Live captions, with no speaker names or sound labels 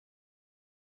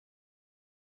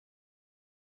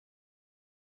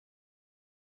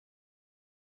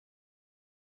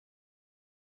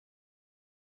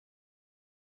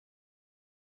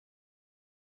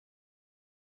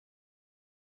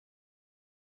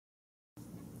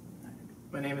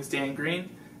My name is Dan Green.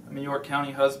 I'm a York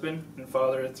County husband and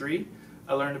father of 3.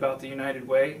 I learned about the United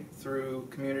Way through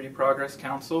Community Progress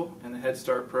Council and the Head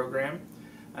Start program.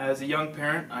 As a young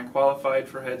parent, I qualified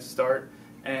for Head Start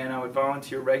and I would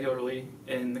volunteer regularly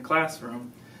in the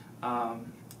classroom. I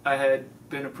had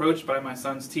been approached by my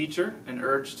son's teacher and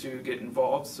urged to get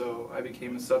involved, so I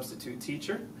became a substitute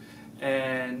teacher.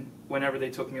 And whenever they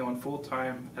took me on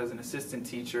full-time as an assistant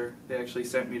teacher, they actually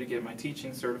sent me to get my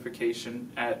teaching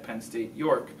certification at Penn State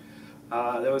York.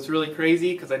 That was really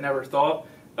crazy because I never thought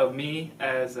of me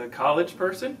as a college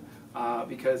person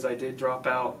because I did drop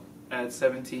out at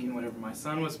 17 whenever my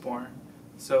son was born.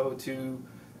 So to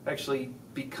actually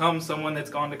become someone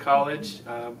that's gone to college,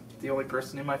 the only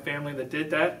person in my family that did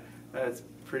that, that's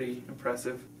pretty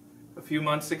impressive. A few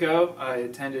months ago, I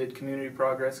attended Community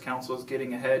Progress Council's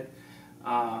Getting Ahead,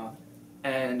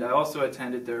 and I also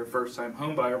attended their first-time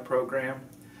homebuyer program.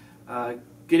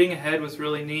 Getting Ahead was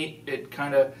really neat. It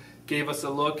kind of gave us a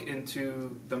look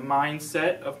into the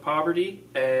mindset of poverty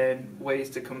and ways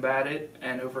to combat it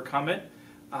and overcome it.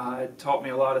 It taught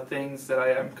me a lot of things that I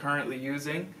am currently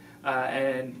using,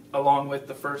 and along with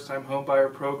the first-time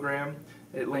homebuyer program,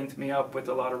 it linked me up with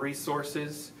a lot of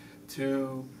resources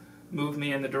to move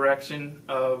me in the direction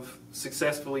of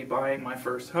successfully buying my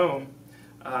first home,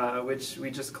 which we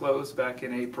just closed back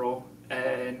in April,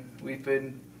 and we've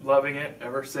been loving it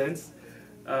ever since.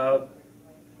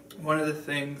 One of the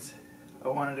things I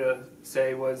wanted to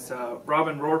say was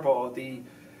Robin Rohrbaugh, the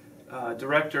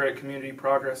director at Community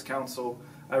Progress Council.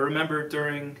 I remember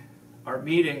during our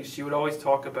meetings she would always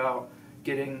talk about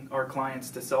getting our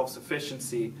clients to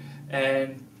self-sufficiency,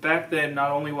 and back then not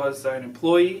only was I an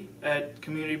employee at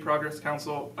Community Progress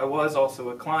Council, I was also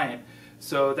a client.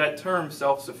 So that term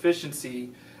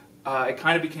self-sufficiency, it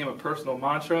kind of became a personal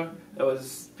mantra.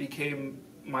 It became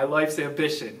my life's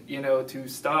ambition, to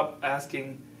stop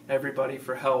asking everybody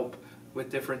for help with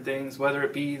different things, whether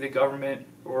it be the government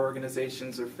or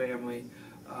organizations or family.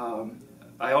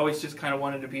 I always just kind of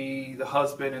wanted to be the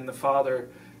husband and the father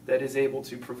that is able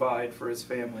to provide for his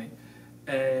family.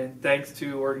 And thanks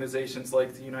to organizations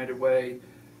like the United Way,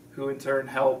 who in turn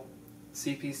help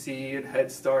CPC and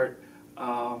Head Start,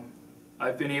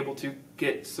 I've been able to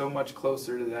get so much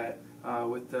closer to that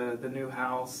with the new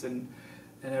house and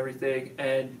everything.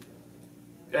 And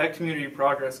at Community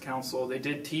Progress Council, they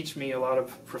did teach me a lot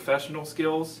of professional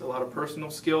skills, a lot of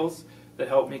personal skills that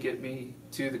helped me get me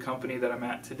to the company that I'm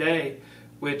at today,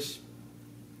 which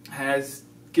has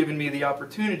given me the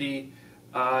opportunity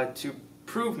to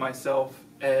prove myself,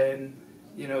 and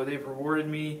they've rewarded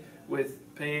me with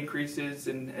pay increases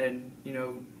and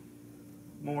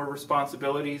more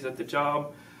responsibilities at the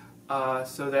job,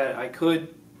 so that I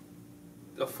could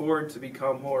afford to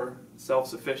become more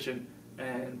self-sufficient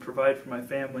and provide for my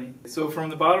family. So from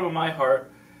the bottom of my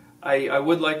heart, I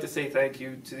would like to say thank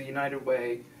you to the United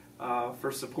Way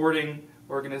for supporting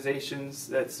organizations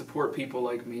that support people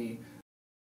like me,